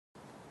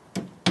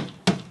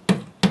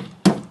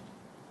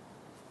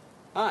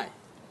Hi,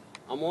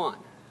 I'm Juan,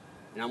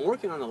 and I'm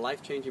working on a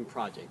life-changing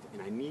project,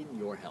 and I need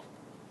your help.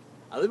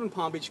 I live in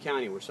Palm Beach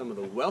County, where some of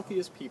the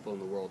wealthiest people in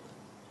the world live.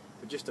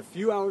 But just a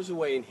few hours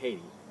away in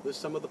Haiti live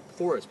some of the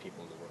poorest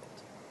people in the world.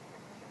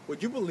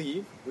 Would you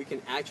believe we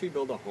can actually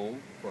build a home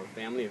for a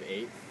family of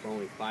 8 for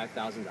only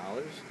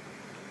 $5,000?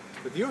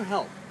 With your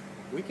help,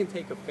 we can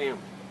take a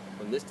family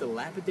from this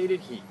dilapidated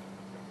heap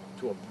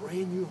to a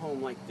brand new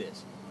home like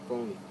this for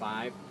only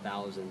 $5,000.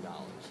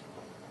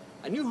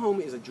 A new home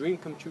is a dream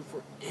come true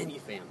for any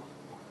family.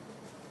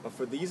 But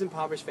for these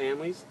impoverished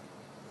families,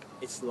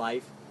 it's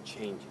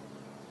life-changing.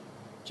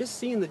 Just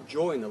seeing the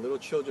joy in the little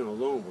children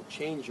alone will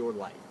change your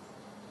life.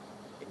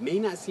 It may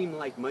not seem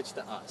like much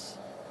to us,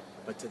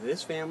 but to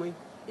this family,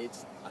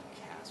 it's a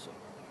castle.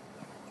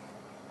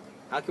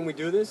 How can we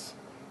do this?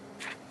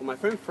 Well, my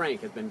friend Frank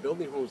has been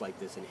building homes like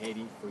this in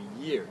Haiti for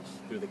years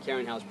through the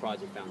Caring House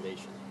Project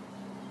Foundation.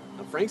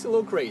 Now, Frank's a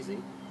little crazy,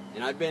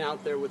 and I've been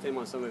out there with him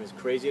on some of his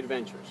crazy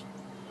adventures.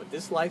 But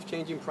this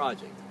life-changing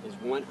project is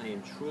one I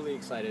am truly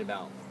excited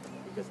about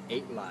because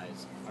 8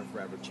 lives are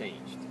forever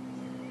changed.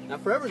 Now,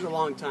 forever is a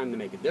long time to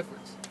make a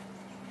difference,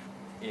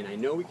 and I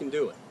know we can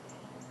do it,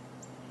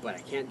 but I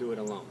can't do it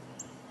alone.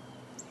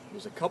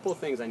 There's a couple of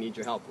things I need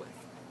your help with.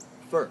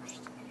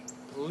 First,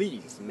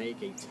 please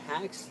make a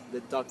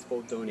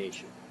tax-deductible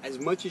donation, as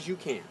much as you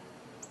can.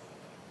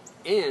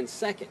 And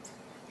second,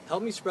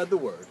 help me spread the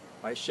word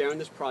by sharing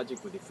this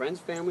project with your friends,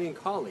 family, and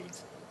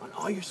colleagues on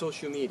all your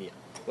social media,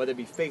 whether it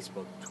be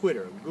Facebook,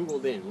 Twitter,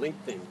 Googled in,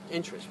 LinkedIn,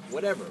 Pinterest,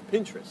 whatever,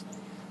 Pinterest.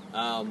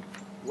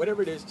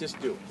 Whatever it is, just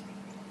do it.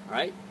 All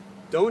right?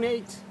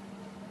 Donate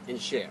and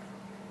share.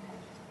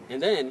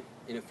 And then,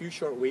 in a few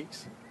short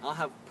weeks, I'll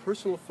have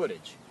personal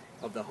footage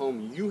of the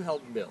home you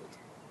helped build.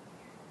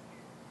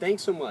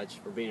 Thanks so much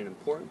for being an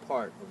important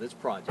part of this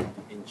project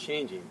and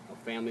changing a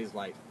family's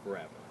life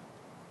forever.